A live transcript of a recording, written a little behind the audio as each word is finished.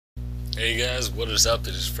Hey guys, what is up?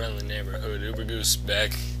 It is friendly neighborhood UberGoose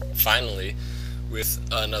back finally with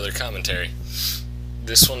another commentary.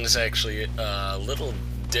 This one is actually a little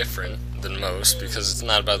different than most because it's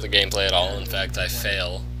not about the gameplay at all. In fact, I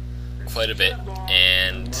fail quite a bit,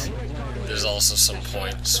 and there's also some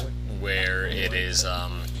points where it is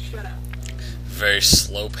very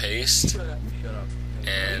slow paced,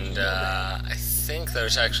 and I think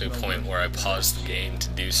there's actually a point where I paused the game to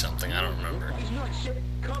do something. I don't remember.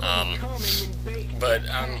 But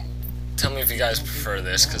tell me if you guys prefer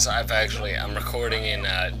this, because I'm recording in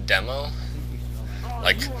demo.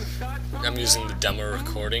 Like, I'm using the demo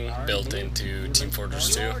recording built into Team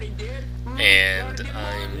Fortress 2, and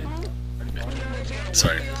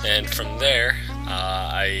and from there,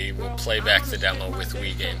 I will play back the demo with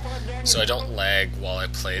Wii Game. So I don't lag while I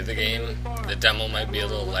play the game. The demo might be a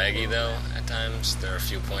little laggy though at times. There are a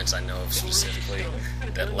few points I know of specifically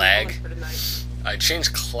that lag. I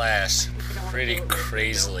changed class pretty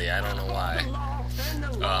crazily, I don't know why.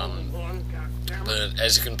 But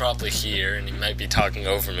as you can probably hear, and you might be talking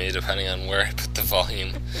over me depending on where I put the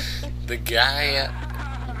volume, the guy,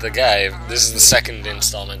 this is the second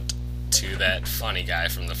installment to that funny guy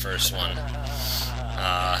from the first one.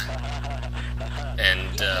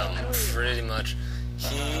 Pretty much,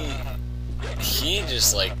 he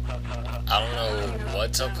just, like, I don't know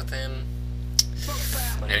what's up with him.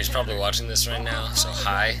 And he's probably watching this right now, so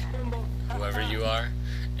hi, whoever you are.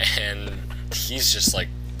 And he's just, like,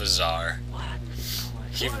 bizarre.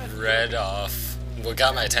 He read off... What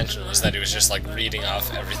got my attention was that he was just, like, reading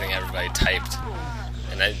off everything everybody typed.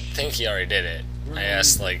 And I think he already did it. I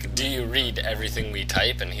asked, like, do you read everything we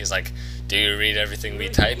type? And he's like, do you read everything we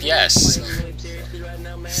type? Yes!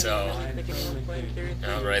 So,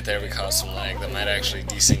 right there we caused some lag. That might actually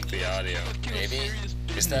desync the audio. Maybe?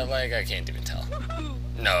 Is that lag? I can't even tell.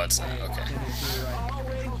 No, it's not. Okay.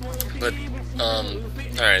 But,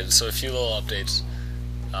 alright, so a few little updates.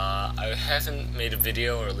 I haven't made a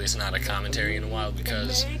video, or at least not a commentary, in a while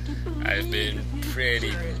because I've been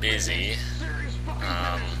pretty busy.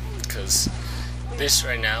 Because this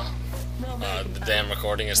right now, the day I'm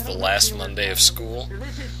recording, is the last Monday of school.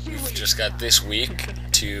 We've just got this week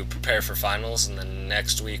to prepare for finals, and then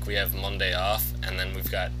next week we have Monday off, and then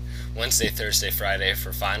we've got Wednesday, Thursday, Friday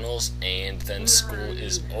for finals, and then school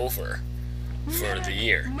is over for the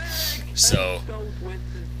year. So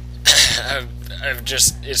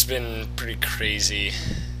it's been pretty crazy,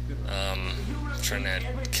 trying to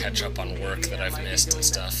catch up on work that I've missed and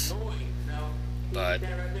stuff. But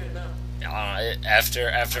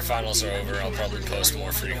after finals are over, I'll probably post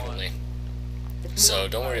more frequently. So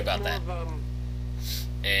don't worry about that.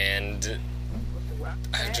 And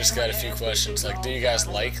I've just got a few questions, like, do you guys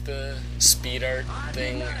like the speed art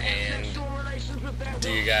thing, and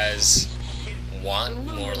do you guys want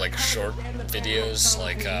more, like, short videos,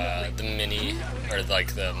 like the mini, or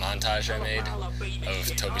like the montage I made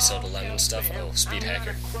of Toby Soda Lemon stuff? Oh, Speed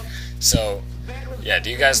Hacker. So, yeah,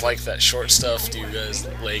 do you guys like that short stuff? Do you guys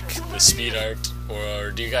like the speed art,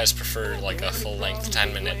 or do you guys prefer, like, a full-length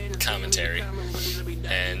 10-minute commentary?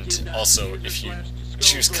 And also, if you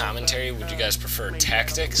choose commentary, would you guys prefer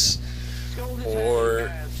tactics,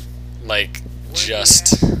 or, like,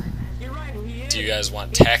 just, do you guys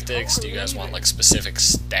want tactics? Do you guys want, like, specific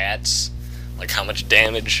stats, like how much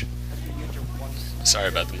damage, sorry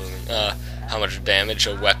about the movement, how much damage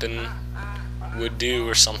a weapon would do,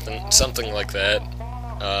 or something like that?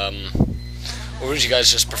 Or would you guys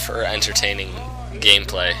just prefer entertaining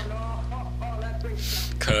gameplay?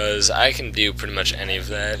 Because I can do pretty much any of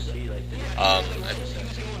that.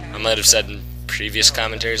 I might have said in previous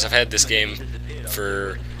commentaries, I've had this game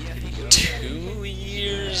for 2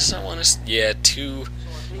 years, I want to... Yeah, two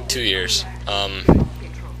years.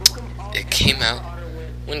 It came out...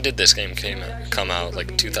 When did this game come out?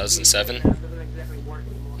 Like 2007?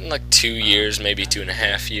 Like 2 years, maybe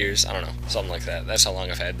 2.5 years, I don't know, something like that. That's how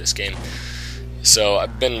long I've had this game. So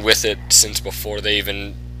I've been with it since before they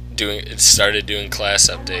even started doing class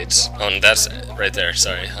updates. Oh, and that's right there,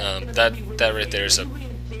 sorry. That right there is a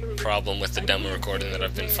problem with the demo recording that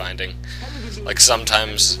I've been finding. Like,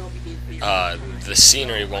 sometimes the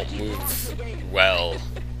scenery won't move well.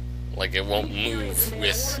 Like, it won't move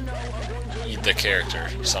with the character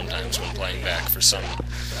sometimes when playing back for some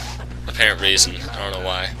apparent reason. I don't know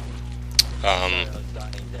why.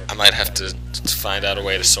 I might have to find out a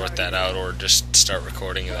way to sort that out, or just start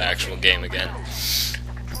recording the actual game again.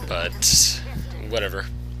 But whatever.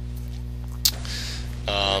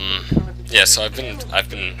 Yeah, so I've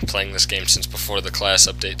been playing this game since before the class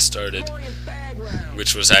update started,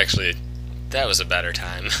 which was actually, that was a better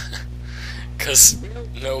time. because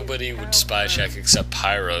nobody would spy check except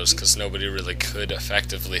pyros, because nobody really could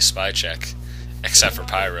effectively spy check except for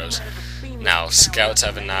pyros. Now, scouts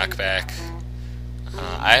have a knockback.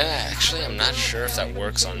 I'm not sure if that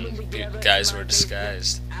works on guys who are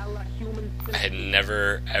disguised. I had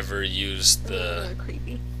never ever used the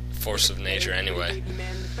force of nature anyway.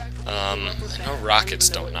 I know rockets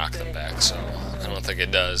don't knock them back, so I don't think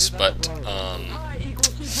it does, but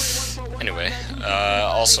anyway,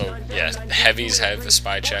 also, yeah, heavies have a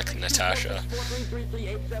spy check, Natasha.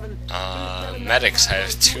 Medics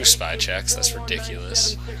have 2 spy checks, that's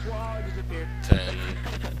ridiculous. Then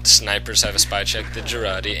snipers have a spy check, the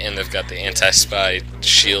Girardi, and they've got the anti-spy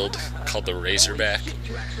shield called the Razorback.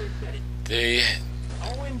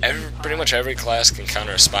 Pretty much every class can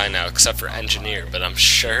counter a spy now, except for engineer, but I'm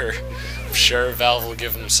sure Valve will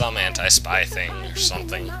give them some anti-spy thing or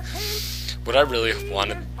something. What I really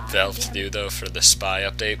wanted Valve to do, though, for the spy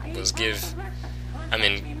update was give,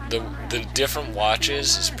 the different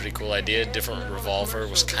watches is a pretty cool idea. Different revolver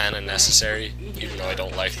was kind of necessary, even though I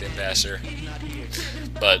don't like the Ambassador.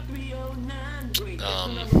 But,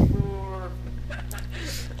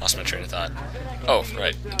 lost my train of thought. Oh,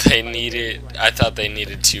 right. I thought they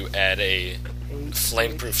needed to add a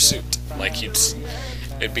flameproof suit. Like,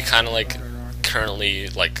 it'd be kind of like currently,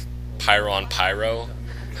 like, pyro on pyro,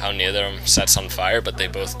 how neither of them sets on fire, but they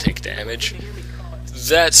both take damage.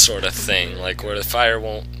 That sort of thing, like, where the fire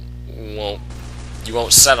you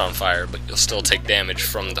won't set on fire, but you'll still take damage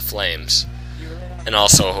from the flames. And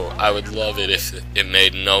also, I would love it if it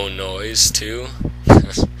made no noise, too.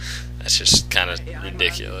 That's just kind of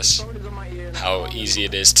ridiculous, how easy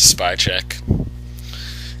it is to spy check.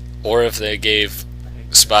 Or if they gave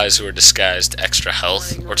spies who are disguised extra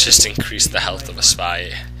health, or just increase the health of a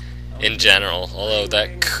spy in general, although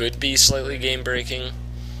that could be slightly game-breaking,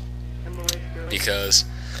 because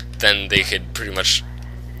then they could pretty much,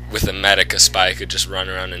 with a medic, a spy could just run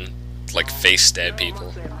around and, like, face-stab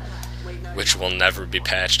people, which will never be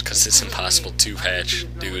patched, because it's impossible to patch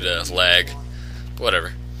due to lag.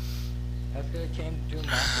 Whatever.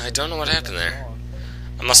 I don't know what happened there.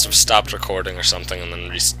 I must have stopped recording or something and then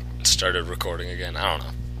restarted recording again. I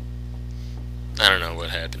don't know what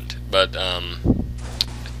happened, but I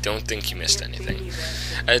don't think you missed anything.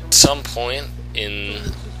 At some point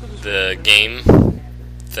in the game,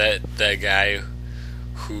 that guy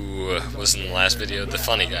who was in the last video, the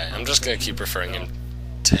funny guy, I'm just gonna keep referring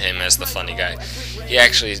to him as the funny guy. He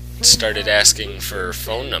actually started asking for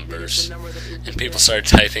phone numbers, and people started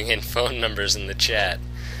typing in phone numbers in the chat,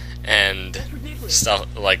 and stuff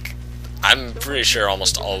like, I'm pretty sure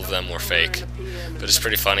almost all of them were fake, but it's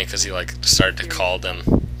pretty funny because he, like, started to call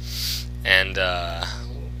them, and I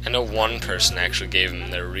know one person actually gave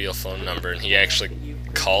him their real phone number, and he actually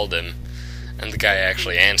called him, and the guy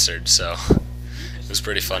actually answered, so it was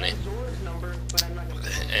pretty funny.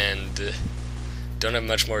 And don't have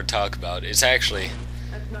much more to talk about. It's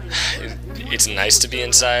nice to be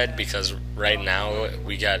inside, because right now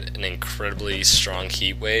we got an incredibly strong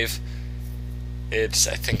heat wave. It's,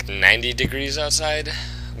 I think, 90 degrees outside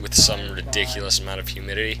with some ridiculous amount of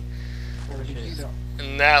humidity,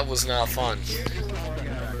 and that was not fun,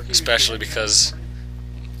 especially because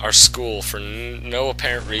our school, for no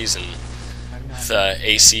apparent reason, the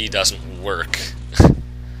AC doesn't work.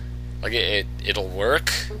 Like, it'll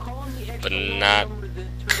work, but not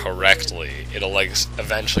correctly. It'll, like,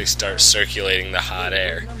 eventually start circulating the hot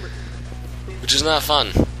air, which is not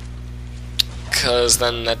fun, because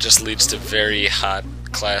then that just leads to very hot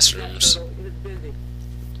classrooms.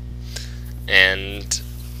 And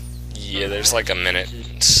yeah, there's like a minute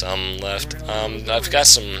some left. I've got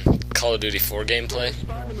some Call of Duty 4 gameplay.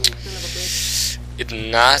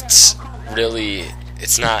 It's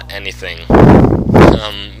not anything.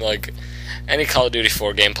 Like, any Call of Duty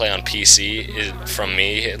 4 gameplay on PC, from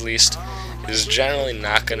me at least, is generally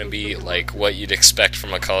not going to be like what you'd expect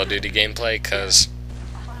from a Call of Duty gameplay, because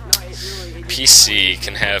PC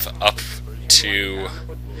can have up to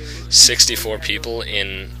 64 people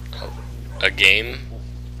in a game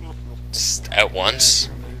at once,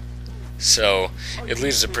 so it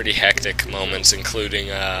leads to pretty hectic moments, including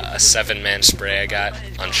a 7-man spray I got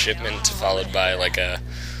on shipment, followed by like a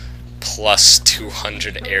plus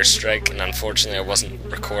 200 airstrike, and unfortunately I wasn't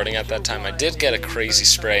recording at that time. I did get a crazy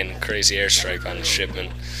spray and crazy airstrike on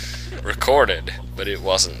shipment recorded, but it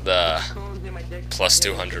wasn't the plus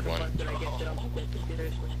 200 one.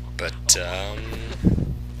 But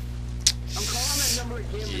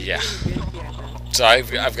yeah, so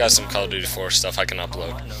I've got some Call of Duty 4 stuff I can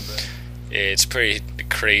upload. It's pretty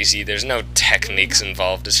crazy. There's no techniques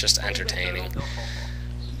involved, it's just entertaining.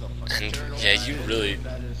 And yeah,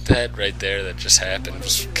 that right there that just happened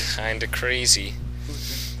was kind of crazy.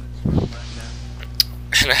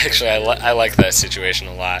 And actually, I like that situation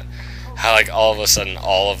a lot. How like all of a sudden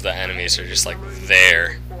all of the enemies are just like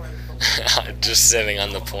there, just sitting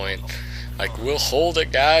on the point. Like, we'll hold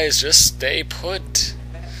it, guys. Just stay put.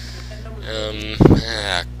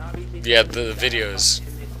 Yeah, the video's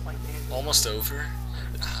almost over.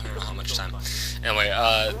 I don't know how much time. Anyway,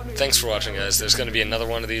 thanks for watching, guys. There's going to be another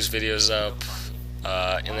one of these videos up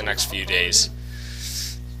in the next few days.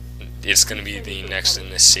 It's going to be the next in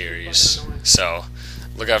this series. So,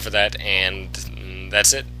 look out for that, and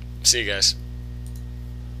that's it. See you guys.